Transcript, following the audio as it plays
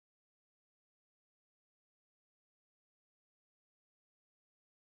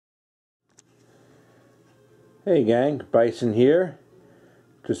Hey gang, Bison here.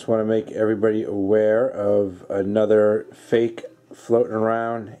 Just want to make everybody aware of another fake floating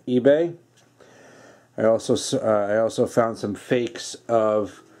around eBay. I also found some fakes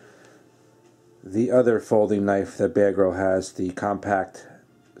of the other folding knife that Bear Grylls has, the Compact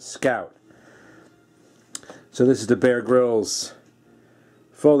Scout. So this is the Bear Grylls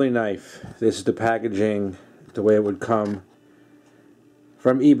folding knife. This is the packaging, the way it would come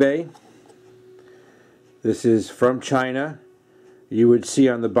from eBay. This is from China. You would see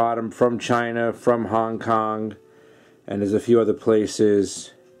on the bottom from China, from Hong Kong, and there's a few other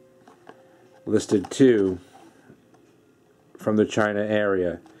places listed too from the China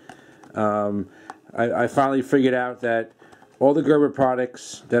area. I finally figured out that all the Gerber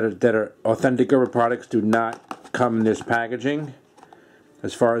products that are authentic Gerber products do not come in this packaging.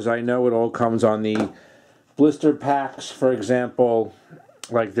 As far as I know, it all comes on the blister packs, for example,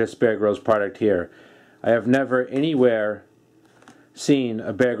 like this Bear Grylls product here. I have never anywhere seen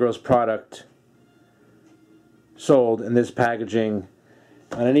a Bear Grylls product sold in this packaging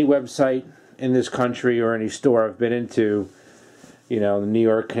on any website in this country or any store I've been into, you know, the New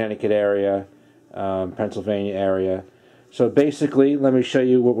York, Connecticut area, Pennsylvania area. So basically, let me show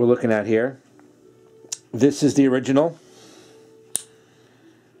you what we're looking at here. This is the original,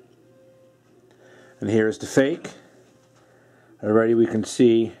 and here's the fake. Already we can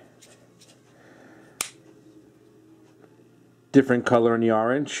see different color in the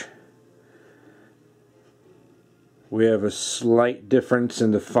orange. We have a slight difference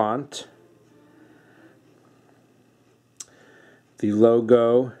in the font. The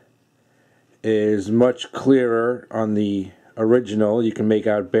logo is much clearer on the original. You can make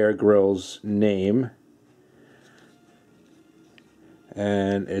out Bear Grylls' name.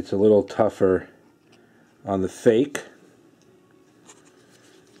 And it's a little tougher on the fake.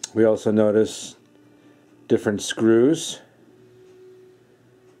 We also notice different screws.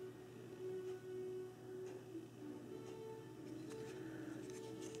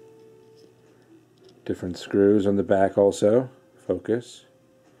 Different screws on the back also. Focus.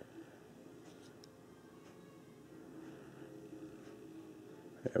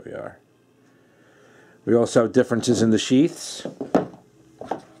 There we are. We also have differences in the sheaths.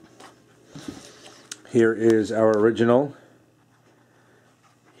 Here is our original.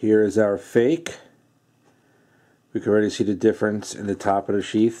 Here is our fake. We can already see the difference in the top of the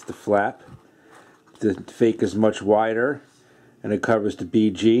sheath, the flap. The fake is much wider and it covers the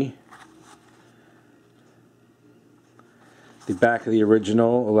BG. The back of the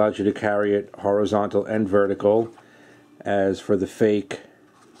original allows you to carry it horizontal and vertical. As for the fake,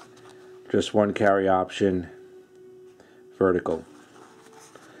 just one carry option, vertical.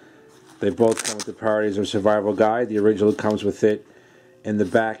 They both come with the Priorities or Survival Guide. The original comes with it in the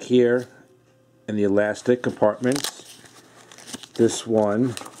back here in the elastic compartments. This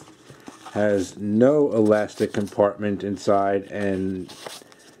one has no elastic compartment inside and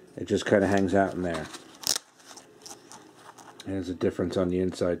it just kind of hangs out in there. And there's a difference on the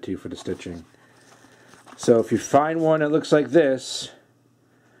inside too for the stitching. So if you find one that looks like this,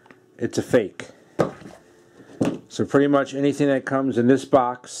 it's a fake. So pretty much anything that comes in this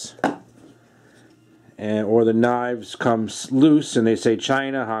box, or the knives comes loose and they say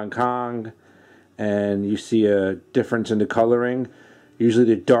China, Hong Kong, and you see a difference in the coloring. Usually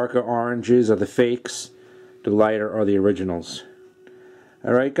the darker oranges are the fakes, the lighter are the originals.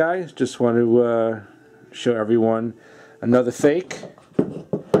 Alright guys, just want to show everyone another fake.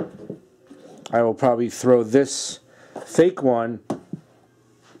 I will probably throw this fake one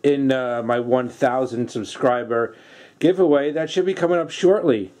in my 1,000 subscriber giveaway that should be coming up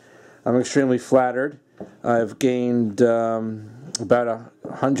shortly. I'm extremely flattered. I've gained about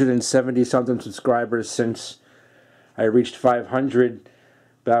 170 something subscribers since I reached 500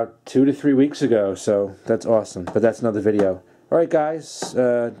 about 2 to 3 weeks ago, so that's awesome. But that's another video. Alright guys,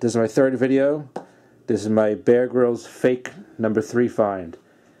 this is my third video. This is my Bear Grylls fake #3 find.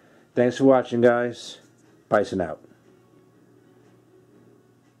 Thanks for watching guys. Bison out.